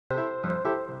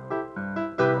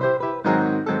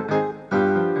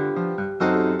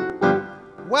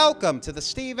Welcome to the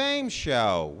Steve Ames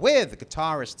Show with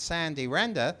guitarist Sandy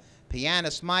Renda,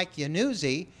 pianist Mike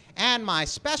Iannuzzi, and my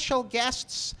special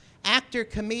guests,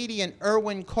 actor-comedian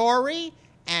Irwin Corey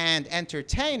and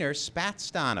entertainer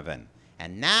SPATZ Donovan.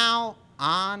 And now,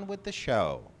 on with the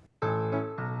show.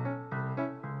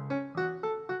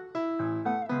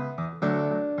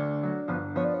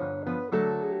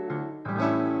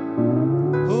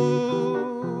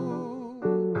 Who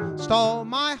stole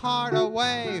my heart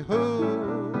away? Who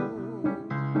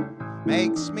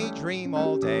makes me dream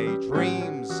all day?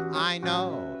 Dreams I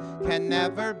know can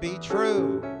never be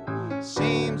true.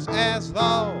 Seems as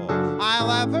though I'll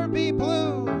ever be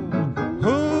blue.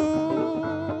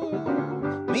 Who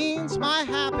means my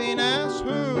happiness?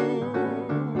 Who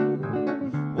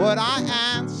would I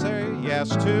answer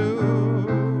yes to?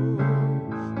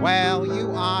 Well,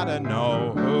 you ought to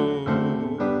know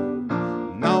who.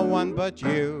 No one but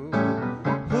you.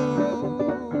 Who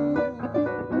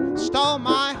stole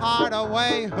my heart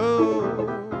away? Who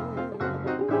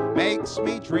makes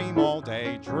me dream all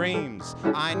day? Dreams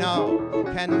I know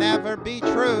can never be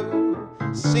true.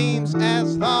 Seems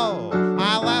as though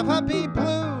I'll ever be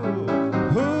blue.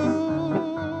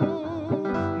 Who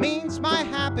means my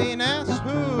happiness?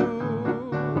 Who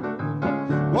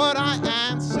would I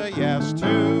answer yes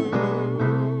to?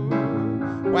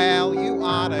 Well, you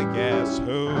ought to guess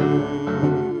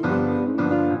who.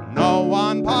 No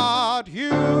one but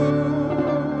you.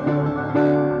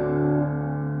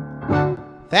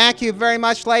 Thank you very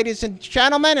much, ladies and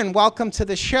gentlemen, and welcome to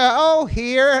the show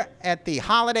here at the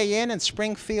Holiday Inn in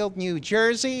Springfield, New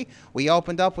Jersey. We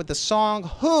opened up with the song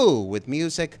Who, with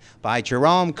music by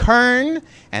Jerome Kern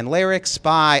and lyrics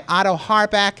by Otto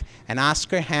Harbach and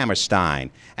Oscar Hammerstein.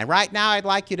 And right now I'd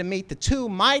like you to meet the two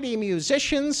mighty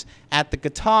musicians: at the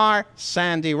guitar,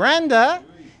 Sandy Renda,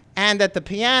 and at the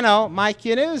piano, Mike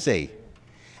Iannuzzi.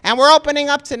 And we're opening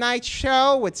up tonight's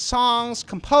show with songs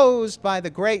composed by the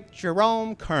great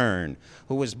Jerome Kern,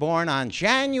 who was born on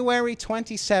January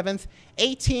 27th,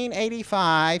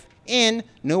 1885 in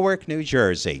Newark, New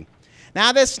Jersey.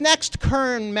 Now, this next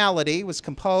Kern melody was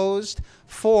composed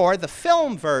for the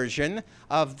film version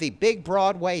of the big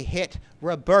Broadway hit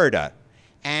Roberta.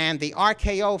 And the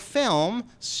RKO film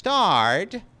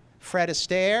starred Fred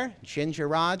Astaire, Ginger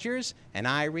Rogers, and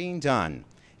Irene Dunn.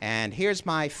 And here's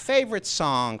my favorite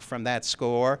song from that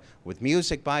score, with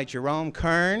music by Jerome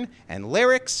Kern and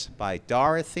lyrics by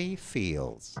Dorothy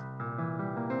Fields.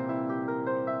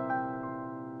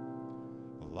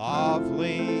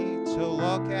 Lovely to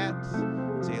look at,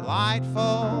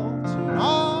 delightful to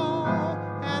know,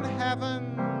 and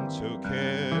heaven to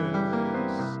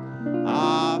kiss.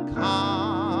 A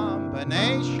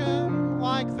combination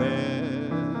like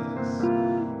this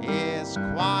is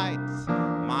quite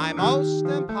my most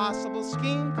impossible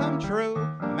scheme come true.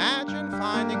 Imagine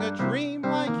finding a dream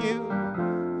like you.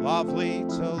 Lovely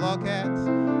to look at,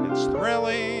 it's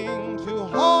thrilling to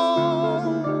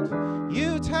hold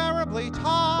you terribly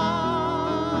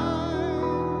tight.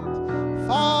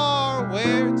 For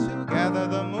we're together,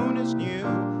 the moon is new,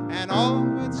 and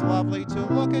oh, it's lovely to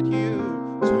look at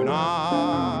you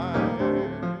tonight.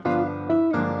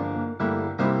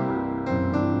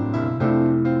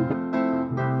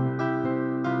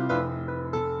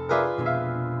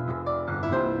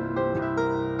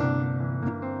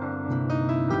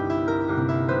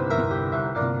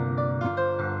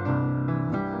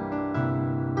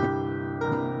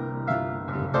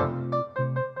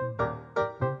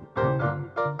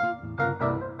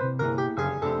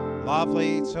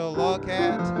 Lovely to look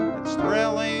at, it's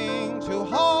thrilling to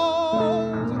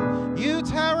hold you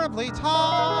terribly tight.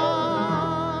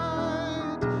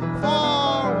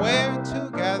 For we're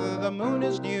together, the moon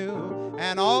is new,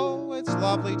 and oh, it's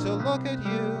lovely to look at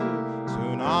you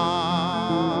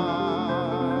tonight.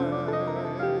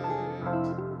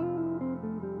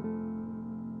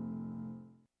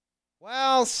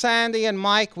 Well, Sandy and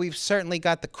Mike, we've certainly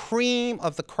got the cream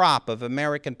of the crop of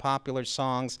American popular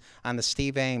songs on the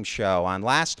Steve Ames Show. On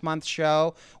last month's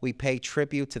show, we paid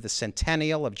tribute to the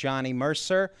centennial of Johnny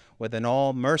Mercer with an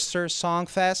all-Mercer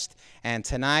Songfest, and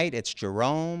tonight it's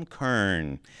Jerome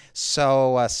Kern.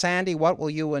 So, Sandy, what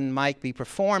will you and Mike be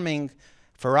performing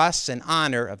for us in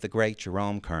honor of the great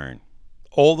Jerome Kern?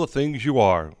 All the Things You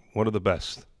Are, one of the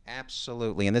best.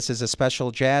 Absolutely. And this is a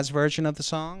special jazz version of the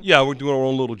song? Yeah, we're doing our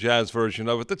own little jazz version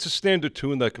of it. That's a standard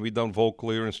tune that can be done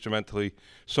vocally or instrumentally.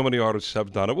 So many artists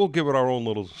have done it. We'll give it our own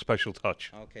little special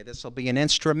touch. Okay, this will be an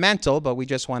instrumental, but we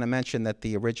just want to mention that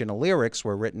the original lyrics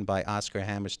were written by Oscar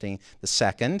Hammerstein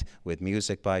II with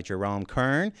music by Jerome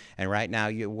Kern. And right now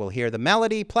you will hear the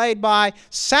melody played by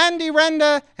Sandy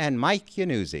Renda and Mike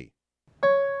Iannuzzi.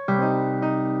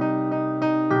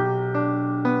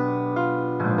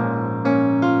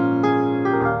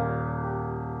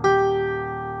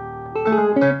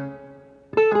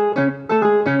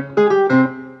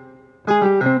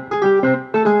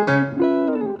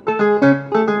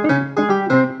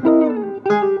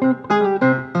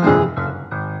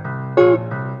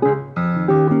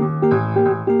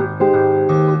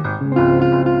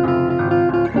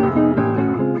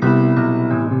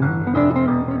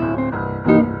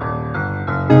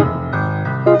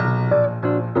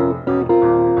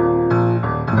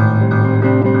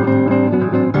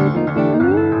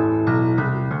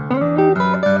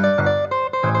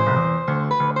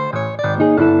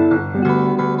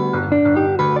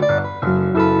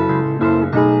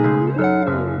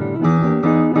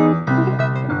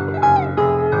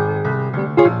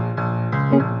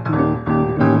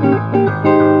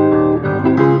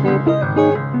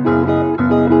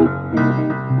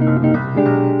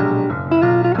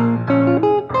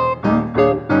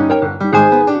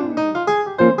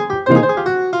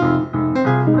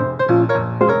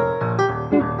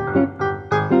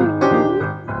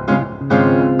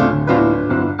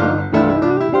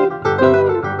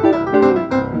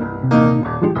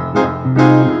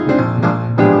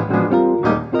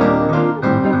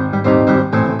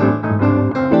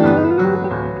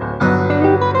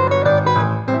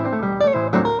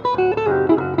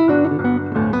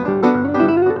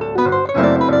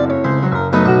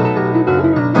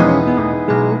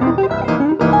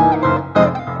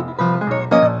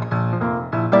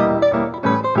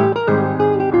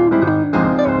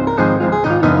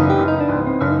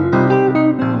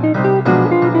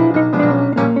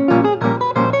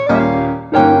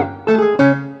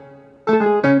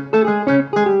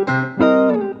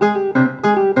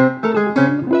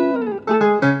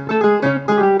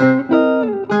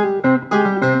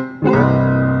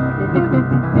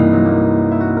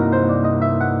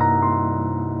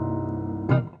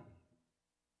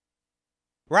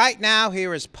 now,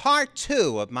 here is part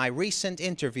 2 of my recent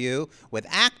interview with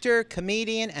actor,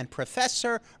 comedian, and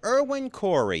professor Irwin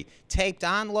Corey, taped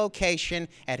on location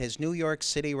at his New York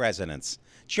City residence.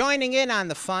 Joining in on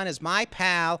the fun is my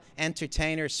pal,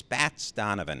 entertainer SPATZ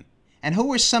Donovan. And who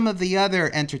were some of the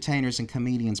other entertainers and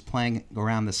comedians playing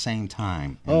around the same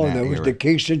time? Oh, there was the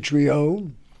Kingston Trio.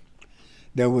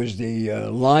 There was the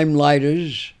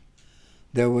Limelighters.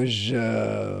 There was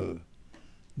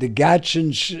the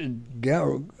Gadsons.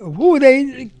 Who were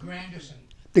they? Granderson.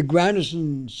 The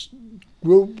Grandersons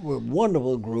group, a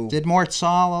wonderful group. Did Mort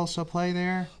Saul also play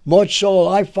there? Mort Saul,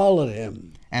 I followed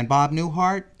him. And Bob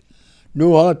Newhart?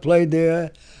 Newhart played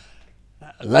there.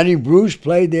 Lenny Bruce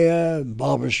played there.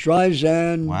 Barbara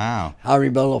Streisand. Wow. Harry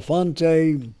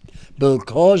Belafonte. Bill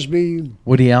Cosby.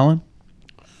 Woody Allen.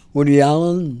 Woody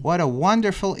Allen. What a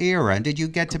wonderful era. And did you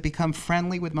get to become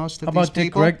friendly with most of these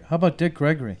people? How about Dick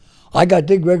Gregory? I got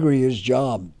Dick Gregory his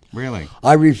job. Really?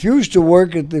 I refused to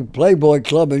work at the Playboy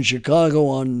Club in Chicago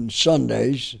on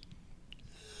Sundays.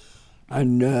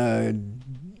 And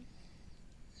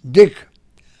Dick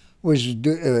was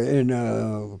in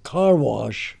a car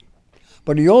wash,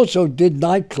 but he also did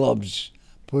nightclubs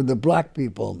for the black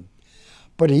people.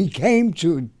 But he came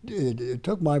to,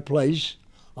 took my place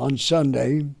on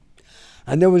Sunday,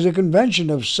 and there was a convention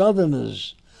of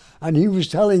Southerners, and he was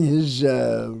telling his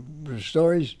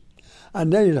stories,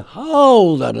 and they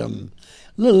howled at him.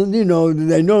 Little, you know,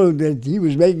 they know that he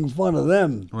was making fun of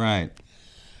them. Right.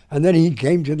 And then he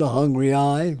came to the Hungry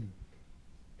Eye.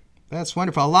 That's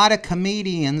wonderful. A lot of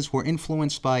comedians were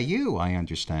influenced by you, I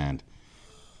understand.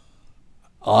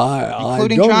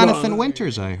 Including Jonathan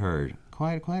Winters, I heard.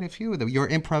 Quite a few of them. Your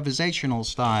improvisational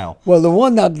style. Well, the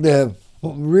one that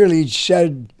really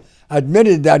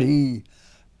admitted that he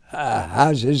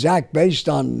has his act based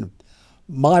on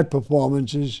my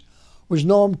performances was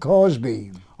Norm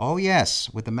Crosby. Oh, yes,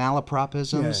 with the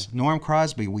malapropisms. Yeah. Norm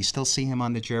Crosby, we still see him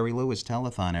on the Jerry Lewis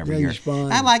telethon every year. He's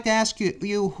fine. I'd like to ask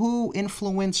you who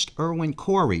influenced Irwin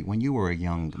Corey when you were a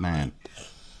young man?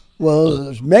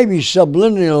 Well, maybe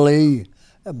subliminally,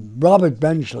 Robert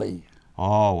Benchley.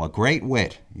 Oh, a great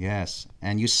wit, yes.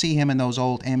 And you see him in those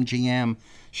old MGM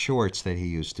shorts that he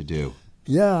used to do.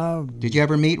 Yeah. Did you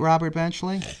ever meet Robert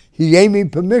Benchley? He gave me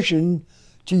permission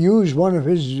to use one of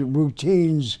his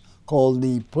routines called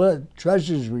the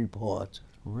Treasures Report.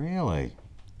 Really?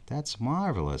 That's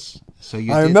marvelous. So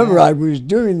you I did remember that? I was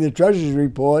doing the Treasures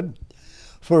Report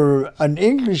for an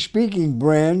English-speaking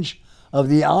branch of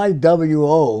the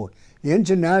IWO, the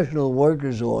International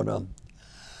Workers' Order.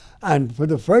 And for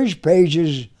the first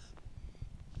pages,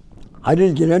 I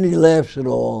didn't get any laughs at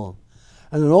all.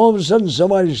 And then all of a sudden,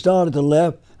 somebody started to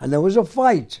laugh, and there was a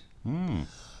fight.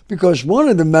 Because one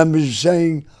of the members was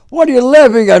saying, "What are you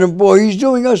laughing at him for? He's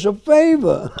doing us a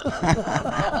favor."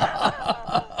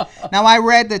 Now, I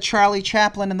read that Charlie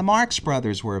Chaplin and the Marx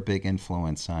Brothers were a big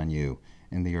influence on you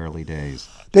in the early days.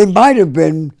 They might have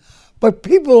been, but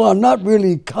people are not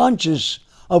really conscious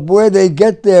of where they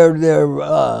get their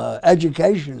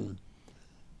education.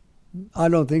 I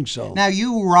don't think so. Now,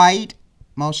 you write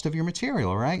most of your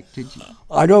material, right? Did you?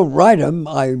 I don't write them.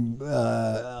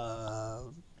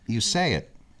 You say it.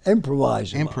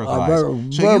 Improvise them.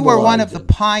 Improvise. So you were one of the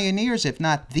pioneers, if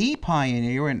not the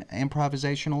pioneer, in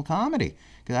improvisational comedy.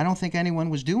 Because I don't think anyone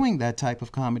was doing that type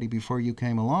of comedy before you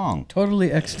came along.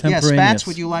 Totally extemporaneous. Yes, Spatz,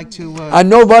 would you like to... And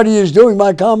nobody is doing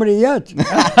my comedy yet.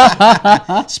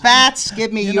 Spatz,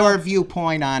 give me your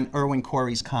viewpoint on Irwin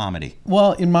Corey's comedy.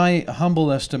 Well, in my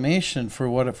humble estimation, for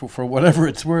whatever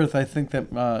it's worth, I think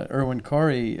that Irwin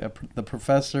Corey, the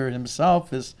professor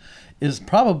himself, is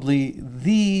probably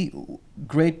the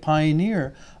great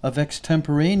pioneer of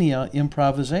extemporanea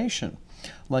improvisation.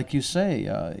 Like you say,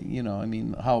 you know, I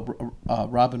mean, how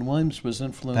Robin Williams was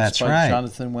influenced by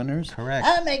Jonathan Winters. Correct.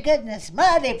 Oh my goodness,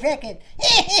 Marty Prickett.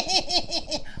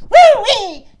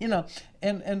 Woo-wee! You know,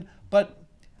 but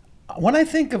when I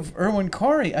think of Irwin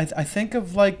Corey, I think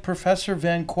of like Professor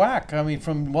Van Quack. I mean,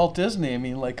 from Walt Disney. I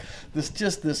mean, like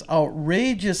this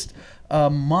outrageous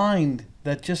mind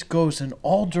that just goes in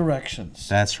all directions.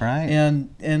 That's right.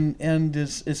 And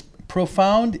is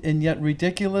profound and yet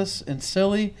ridiculous and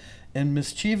silly and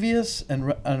mischievous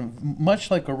and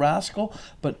much like a rascal,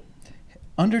 but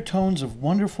undertones of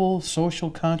wonderful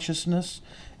social consciousness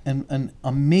and an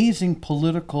amazing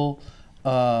political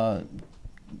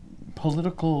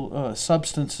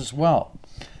substance as well.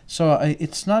 So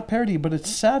it's not parody, but it's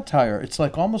satire. It's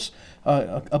like almost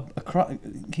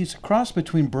he's a cross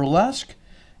between burlesque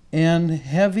and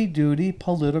heavy-duty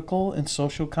political and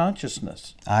social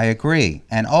consciousness. I agree.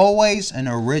 And always an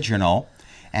original.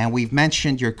 And we've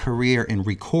mentioned your career in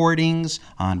recordings,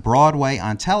 on Broadway,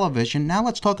 on television. Now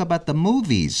let's talk about the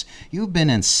movies. You've been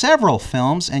in several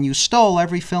films, and you stole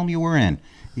every film you were in.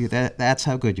 That's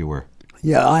how good you were.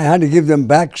 Yeah, I had to give them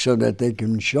back so that they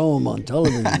can show them on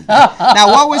television. Now,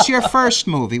 what was your first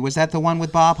movie? Was that the one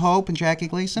with Bob Hope and Jackie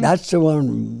Gleason? That's the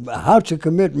one, How to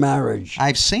Commit Marriage.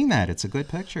 I've seen that. It's a good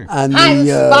picture. And Hi, this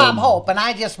is Bob Hope, and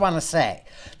I just want to say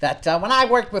that when I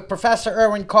worked with Professor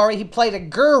Irwin Corey, he played a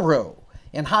guru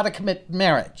in How to Commit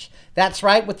Marriage. That's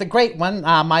right, with the great one,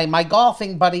 my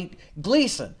golfing buddy,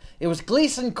 Gleason. It was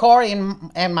Gleason, Corey,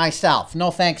 and myself. No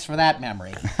thanks for that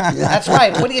memory. That's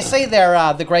right. What do you say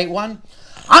there, the great one?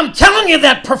 I'm telling you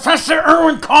that, Professor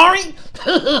Irwin Corey.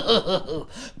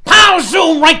 Pow,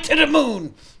 zoom right to the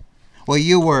moon. Well,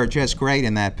 you were just great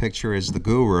in that picture as the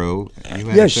guru. You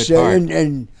had yes, a good part.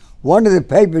 And one of the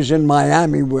papers in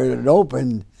Miami where it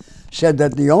opened said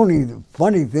that the only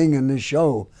funny thing in the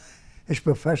show is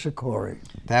Professor Corey.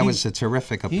 That was a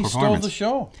terrific performance. He stole the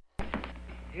show.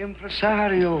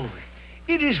 Impresario,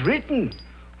 it is written,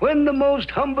 when the most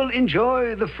humble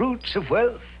enjoy the fruits of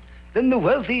wealth, then the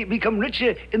wealthy become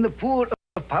richer in the poor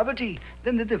of poverty.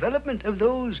 Then the development of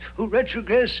those who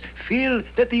retrogress feel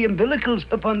that the umbilicals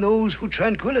upon those who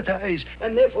tranquilitize,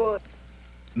 and therefore,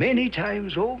 many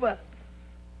times over.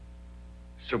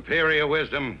 Superior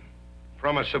wisdom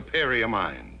from a superior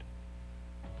mind.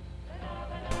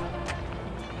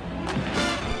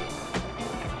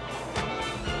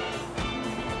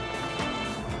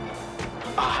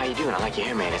 Oh, how you doing? I like your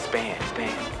hair, man. It's bad. It's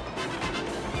bad.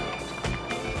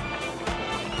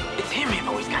 It's him, man.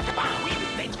 Oh, he's got the bomb. He's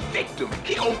the next victim.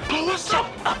 He gonna blow us up.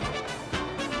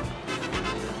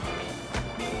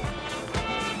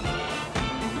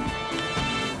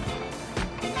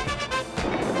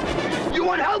 You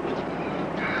want help?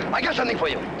 I got something for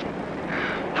you.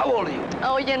 How old are you?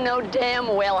 Oh, you know damn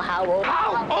well how old.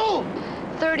 How old?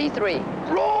 33.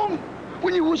 Wrong.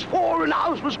 When you was 4 and the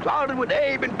house was crowded with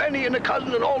Abe and Benny and the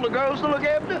cousin and all the girls to look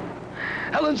after.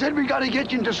 Helen said we gotta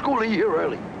get you into school a year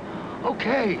early.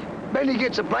 Okay. Benny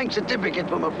gets a blank certificate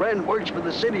from a friend, works for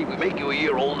the city. We make you a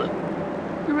year older.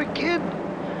 You're a kid.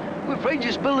 We're afraid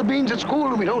you spill the beans at school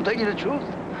and we don't tell you the truth.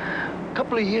 A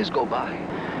couple of years go by.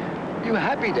 You were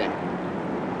happy then.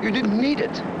 You didn't need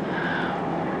it.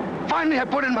 Finally, I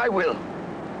put in my will.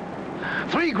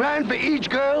 $3 grand for each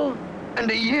girl and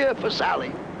a year for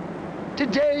Sally.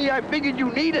 Today, I figured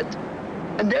you need it.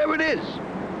 And there it is.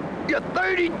 You're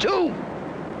 32.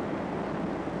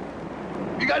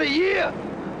 You got a year.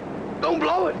 Don't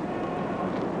blow it.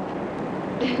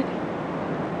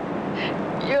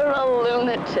 You're a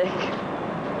lunatic.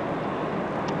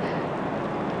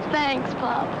 Thanks,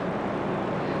 Pop.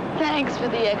 Thanks for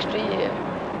the extra year.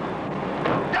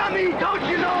 Dummy, don't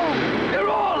you know? They're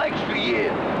all extra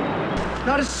years.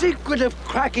 Now, the secret of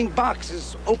cracking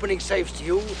boxes, opening safes to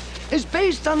you, is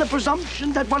based on the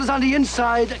presumption that what is on the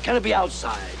inside cannot be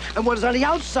outside. And what is on the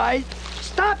outside,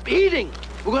 stop eating.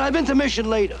 We're gonna have intermission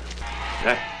later.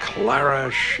 That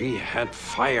Clara, she had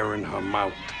fire in her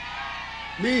mouth.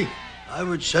 Me, I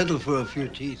would settle for a few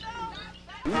teeth.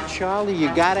 Charlie, you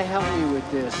gotta help me with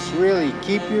this. Really,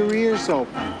 keep your ears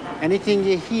open. Anything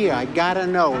you hear, I gotta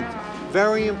know. It's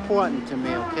very important to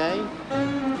me, okay?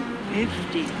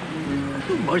 50.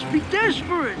 You must be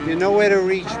desperate. You know where to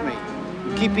reach me.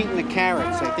 You keep eating the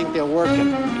carrots. I think they're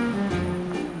working.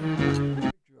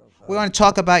 We want to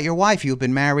talk about your wife. You've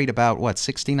been married about, what,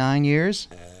 69 years?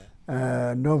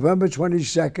 November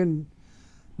 22nd,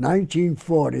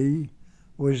 1940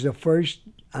 was the first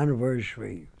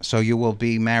anniversary. So you will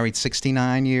be married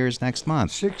 69 years next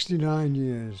month. 69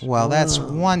 years. Well, that's Wow.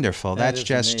 wonderful. That That's is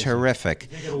just amazing. terrific.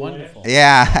 Wonderful.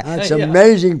 Yeah, That's Yeah.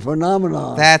 amazing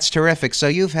phenomenon. that's terrific. So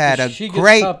you've had Does a she get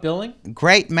great, stop billing?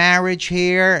 great marriage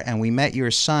here, and we met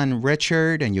your son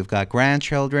Richard, and you've got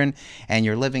grandchildren, and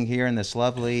you're living here in this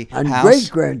lovely and house.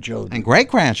 great-grandchildren. And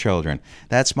great-grandchildren.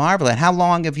 That's marvelous. How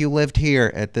long have you lived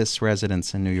here at this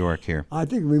residence in New York here? I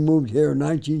think we moved here in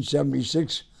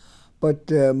 1976,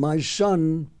 but my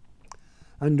son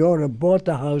and daughter bought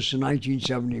the house in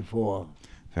 1974.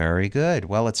 Very good.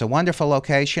 Well, it's a wonderful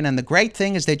location, and the great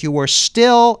thing is that you were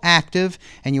still active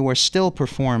and you were still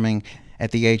performing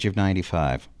at the age of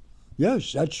 95.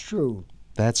 Yes, that's true.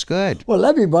 That's good. Well,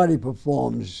 everybody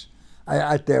performs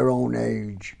at their own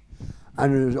age,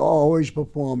 and is always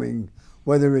performing,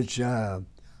 whether it's a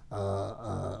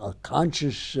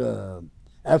conscious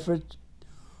effort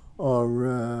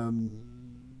or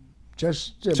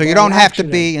just. So you don't have to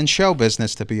be in show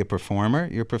business to be a performer.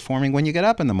 You're performing when you get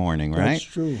up in the morning, right? That's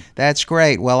true. That's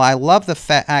great. Well, I love the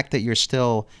fact that you're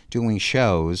still doing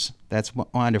shows. That's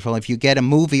wonderful. If you get a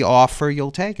movie offer,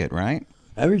 you'll take it, right?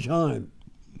 Every time.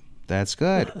 That's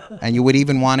good. And you would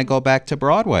even want to go back to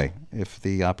Broadway if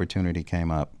the opportunity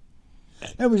came up.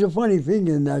 It was a funny thing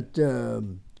in that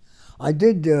I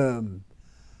did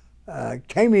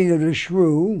came into the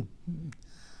Shrew,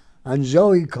 and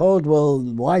Zoe Caldwell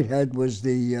Whitehead was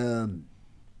the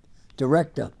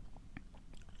director.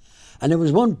 And there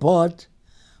was one part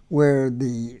where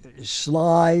the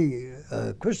Sly,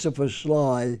 Christopher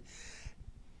Sly,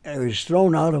 was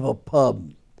thrown out of a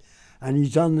pub, and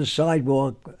he's on the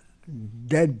sidewalk,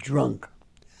 dead drunk.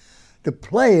 The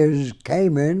players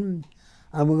came in,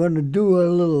 and we're going to do a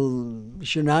little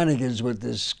shenanigans with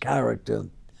this character.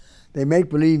 They make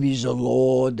believe he's a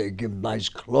lord, they give him nice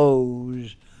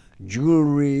clothes,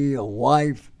 jewelry, a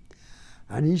wife.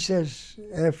 And he says,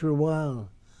 after a while,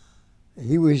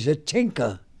 he was a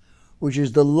tinker, which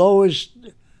is the lowest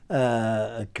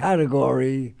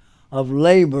category of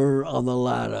labor on the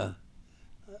ladder,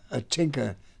 a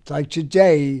tinker. It's like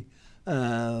today,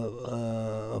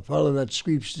 a fellow that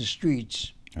sweeps the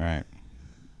streets. Right.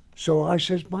 So I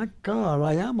says, my God,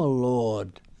 I am a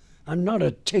lord. I'm not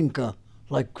a tinker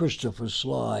like Christopher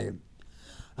Sly.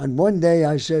 And one day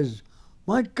I says,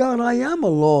 my God, I am a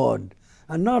lord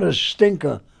and not a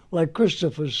stinker like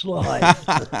Christopher Sly.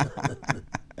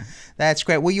 That's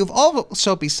great. Well, you've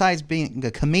also, besides being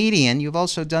a comedian, you've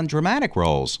also done dramatic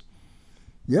roles.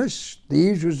 Yes,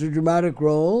 Thieves was a dramatic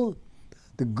role.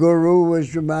 The Guru was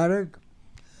dramatic.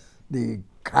 The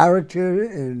character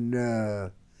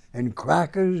in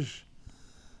Crackers,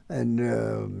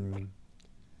 and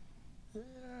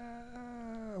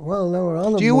well, there were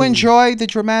other. Do you movies. enjoy the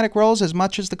dramatic roles as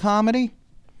much as the comedy?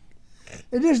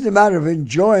 It isn't a matter of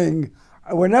enjoying.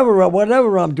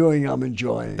 Whatever I'm doing, I'm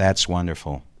enjoying. That's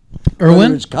wonderful. Whether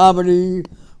Irwin? it's comedy,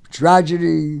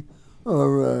 tragedy,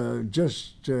 or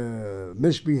just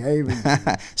misbehaving.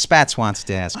 Spatz wants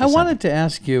to ask you I something. wanted to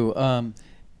ask you,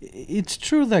 it's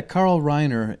true that Carl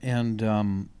Reiner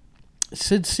and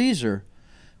Sid Caesar,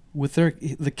 with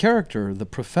the character, the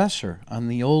professor, on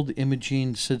the old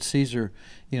Imogene Sid Caesar,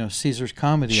 Caesar's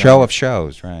comedy. Show of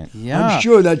shows, right? Yeah. I'm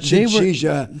sure that Sid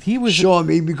Caesar saw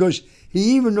me because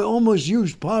he even almost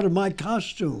used part of my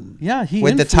costume. Yeah, he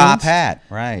with the top influenced- hat,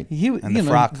 right? And the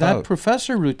frock that coat.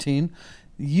 professor routine,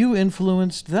 you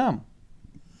influenced them.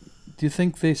 Do you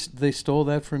think they stole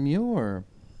that from you, or?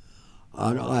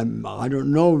 I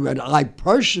don't know, but I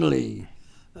personally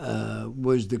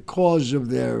was the cause of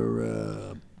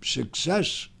their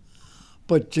success.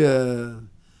 But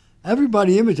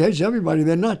everybody imitates everybody.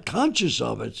 They're not conscious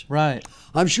of it. Right.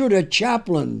 I'm sure that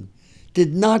Chaplin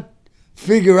did not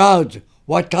figure out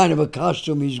what kind of a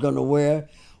costume he's going to wear.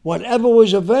 Whatever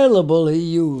was available, he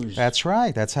used. That's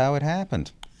right. That's how it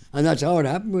happened. And that's how it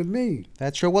happened with me.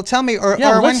 That's true. Well, tell me,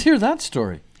 Yeah, Irwin. let's hear that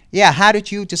story. Yeah, how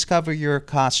did you discover your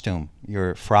costume,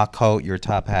 your frock coat, your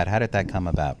top hat? How did that come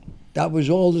about? That was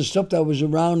all the stuff that was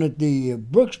around at the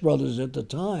Brooks Brothers at the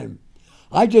time.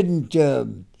 I didn't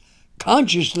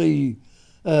consciously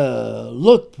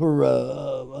look for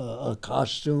a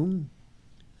costume.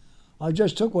 I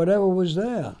just took whatever was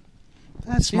there.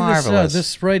 That's See, marvelous.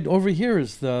 This right over here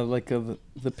is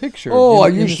the picture. Oh, I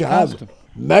in used his to have costume.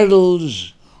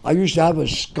 medals. I used to have a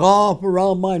scarf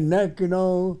around my neck,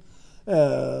 So you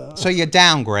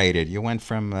downgraded. You went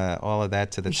from all of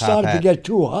that to the It top started hat. to get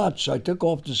too hot, so I took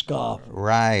off the scarf.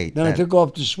 Right. Then I took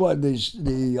off the sweater,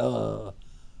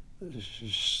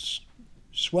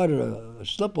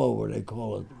 slip over, they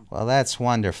call it. Well, that's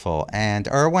wonderful. And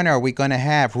Irwin, are we going to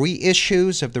have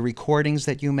reissues of the recordings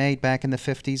that you made back in the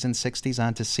 50s and 60s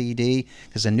onto CD?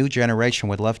 Because a new generation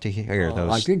would love to hear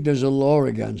those. I think there's a law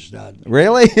against that.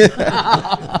 Really?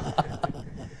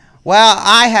 Well,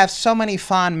 I have so many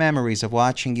fond memories of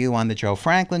watching you on the Joe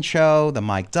Franklin Show, the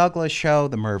Mike Douglas Show,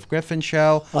 the Merv Griffin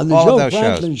Show, On the all Joe of those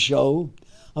Franklin shows. Show,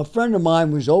 a friend of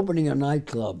mine was opening a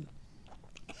nightclub.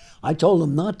 I told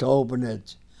him not to open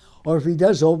it, or if he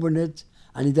does open it,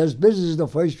 and he does business the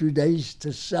first few days,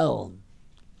 to sell.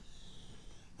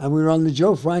 And we were on the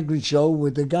Joe Franklin Show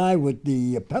with the guy with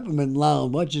the Peppermint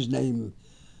Lounge, what's his name?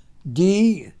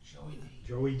 D?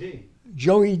 Joey D.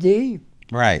 Joey D?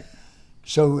 Right.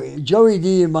 So Joey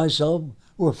D and myself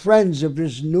were friends of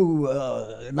this new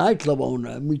nightclub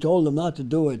owner, and we told him not to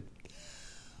do it.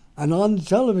 And on the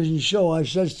television show, I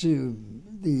says to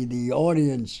the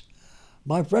audience,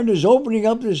 my friend is opening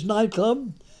up this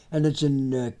nightclub, and it's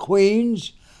in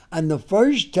Queens, and the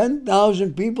first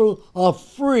 10,000 people are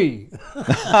free.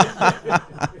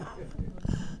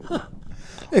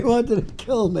 They wanted to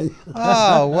kill me.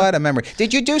 Oh, what a memory.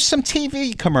 Did you do some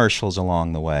TV commercials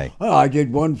along the way? Well, I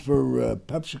did one for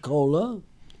Pepsi-Cola,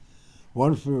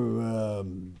 one for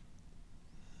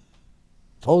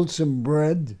Folsom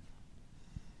Bread.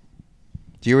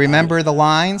 Do you remember the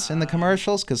lines in the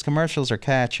commercials? Because commercials are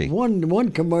catchy.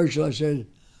 One commercial, I said,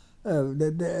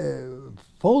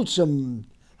 Folsom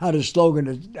had a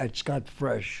slogan at Scott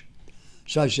Fresh.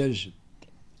 So I says,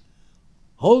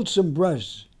 wholesome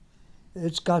breasts,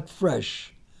 it's got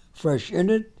fresh. Fresh in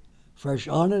it, fresh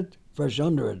on it, fresh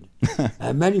under it.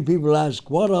 And many people ask,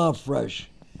 what are fresh?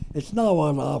 It's not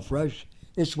what are fresh,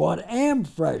 it's what am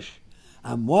fresh.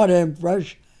 And what am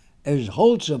fresh is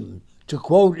wholesome. To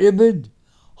quote Ibid,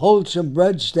 wholesome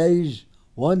bread stays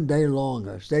one day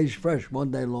longer, stays fresh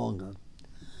one day longer.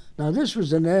 Now this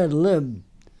was an ad lib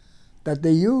that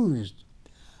they used.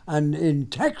 And in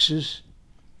Texas,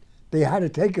 they had to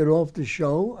take it off the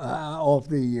show, off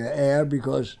the air,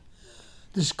 because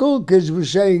the school kids were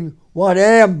saying, what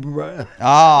am... Oh,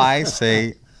 I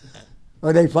see.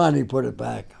 Well, they finally put it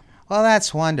back. Well,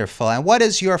 that's wonderful. And what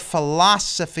is your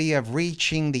philosophy of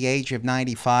reaching the age of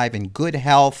 95 in good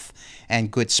health and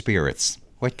good spirits?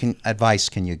 What advice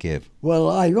can you give? Well,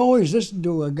 I always listened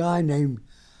to a guy named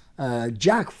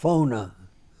Jack Foner,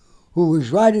 who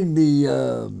was writing the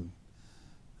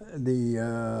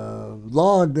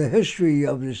history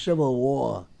of the Civil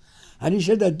War. And he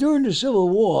said that during the Civil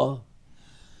War,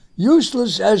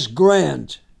 Useless S.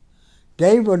 Grant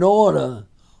gave an order,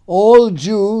 all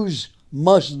Jews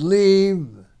must leave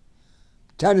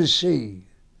Tennessee.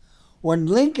 When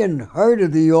Lincoln heard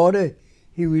of the order,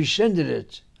 he rescinded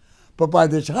it. But by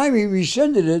the time he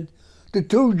rescinded it, the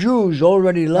 2 Jews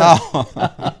already left. Oh.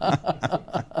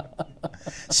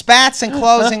 Spats, in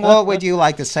closing, what would you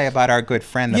like to say about our good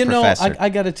friend, the professor? You know, I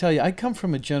got to tell you, I come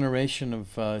from a generation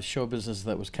of show business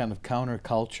that was kind of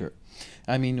counterculture.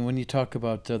 I mean, when you talk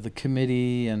about the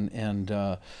Committee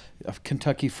and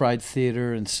Kentucky Fried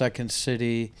Theater and Second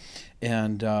City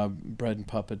and Bread and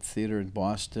Puppet Theater in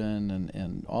Boston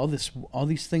and all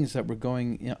these things that were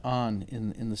going on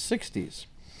in the 60s.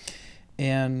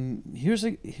 And here's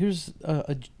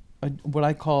what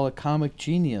I call a comic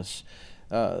genius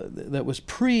that was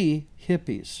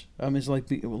pre-hippies. I mean, it's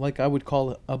like I would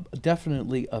call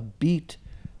definitely a beat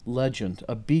legend,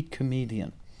 a beat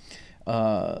comedian.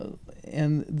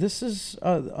 And this is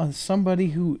somebody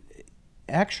who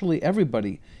actually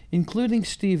everybody, including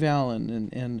Steve Allen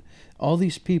and all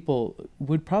these people,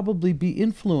 would probably be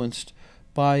influenced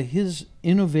by his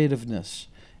innovativeness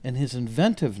and his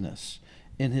inventiveness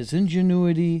and his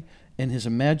ingenuity and his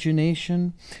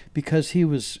imagination, because he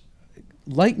was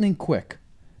lightning quick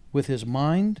with his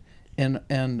mind, and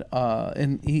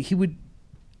he would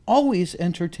always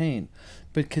entertain,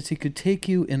 because he could take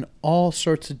you in all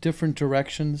sorts of different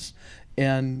directions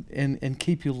and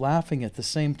keep you laughing at the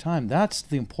same time. That's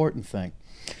the important thing.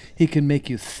 He can make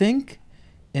you think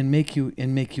and make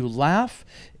you laugh.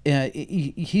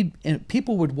 And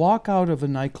people would walk out of a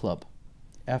nightclub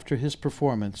after his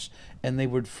performance, and they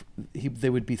would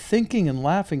be thinking and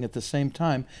laughing at the same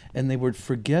time, and they would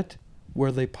forget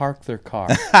where they parked their car.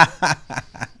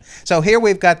 So here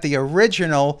we've got the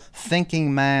original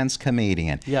thinking man's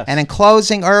comedian. Yes. And in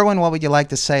closing, Irwin, what would you like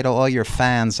to say to all your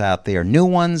fans out there, new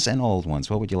ones and old ones?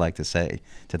 What would you like to say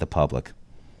to the public?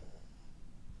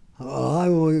 I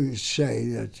always say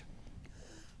that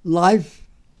life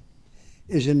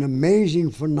is an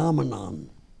amazing phenomenon.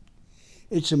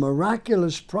 It's a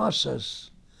miraculous process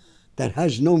that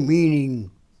has no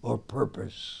meaning or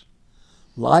purpose.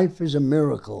 Life is a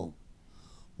miracle.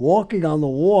 Walking on the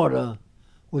water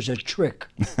was a trick.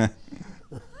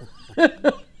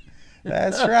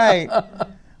 That's right.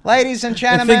 Ladies and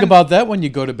gentlemen. And think about that when you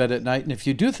go to bed at night. And if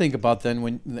you do think about that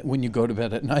when you go to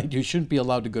bed at night, you shouldn't be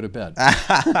allowed to go to bed.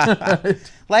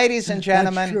 Ladies and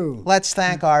gentlemen, let's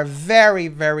thank our very,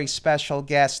 very special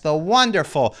guest, the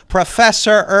wonderful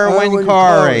Professor Irwin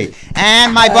Corey,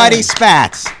 and my buddy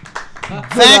Spats.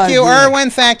 Thank you, Irwin.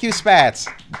 Thank you, Spats.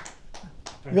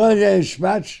 Good day,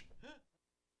 Spats.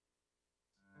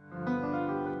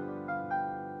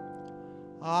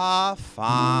 A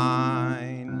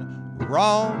fine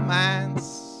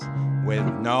romance with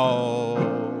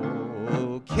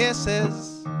no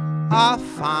kisses. A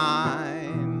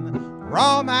fine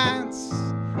romance,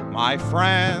 my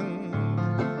friend.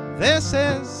 This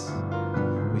is,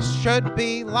 we should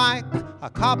be like a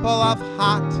couple of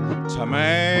hot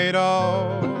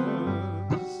tomatoes,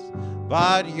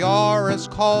 but you're as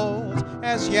cold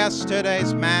as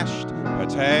yesterday's mashed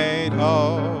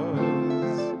potatoes.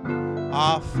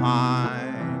 A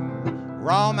fine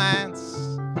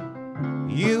romance,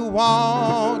 you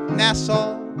won't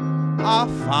nestle. A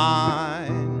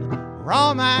fine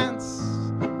romance,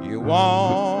 you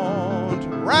won't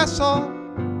wrestle.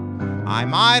 I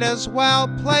might as well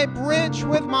play bridge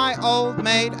with my old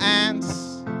maid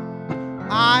aunts.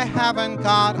 I haven't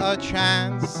got a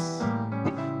chance.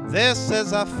 This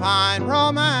is a fine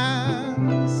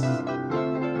romance,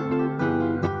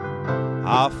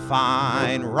 a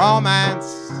fine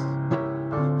romance.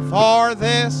 For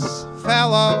this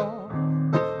fellow,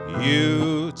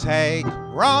 you take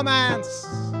romance,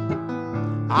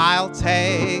 I'll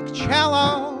take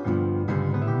cello.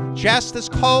 Just as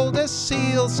cold as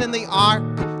seals in the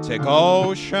Arctic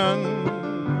Ocean,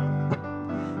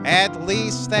 at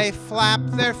least they flap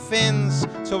their fins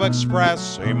to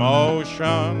express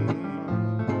emotion.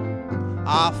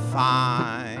 A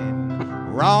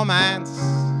fine romance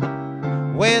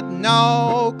with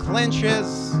no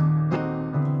clinches,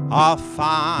 a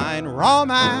fine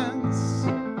romance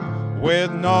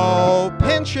with no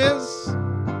pinches.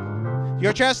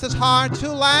 You're just as hard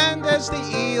to land as the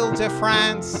Ile de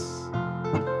France.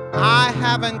 I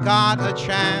haven't got a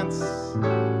chance.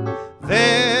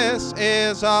 This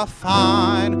is a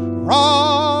fine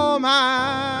romance.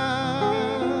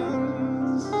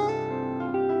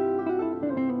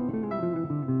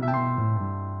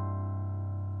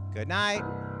 Good night.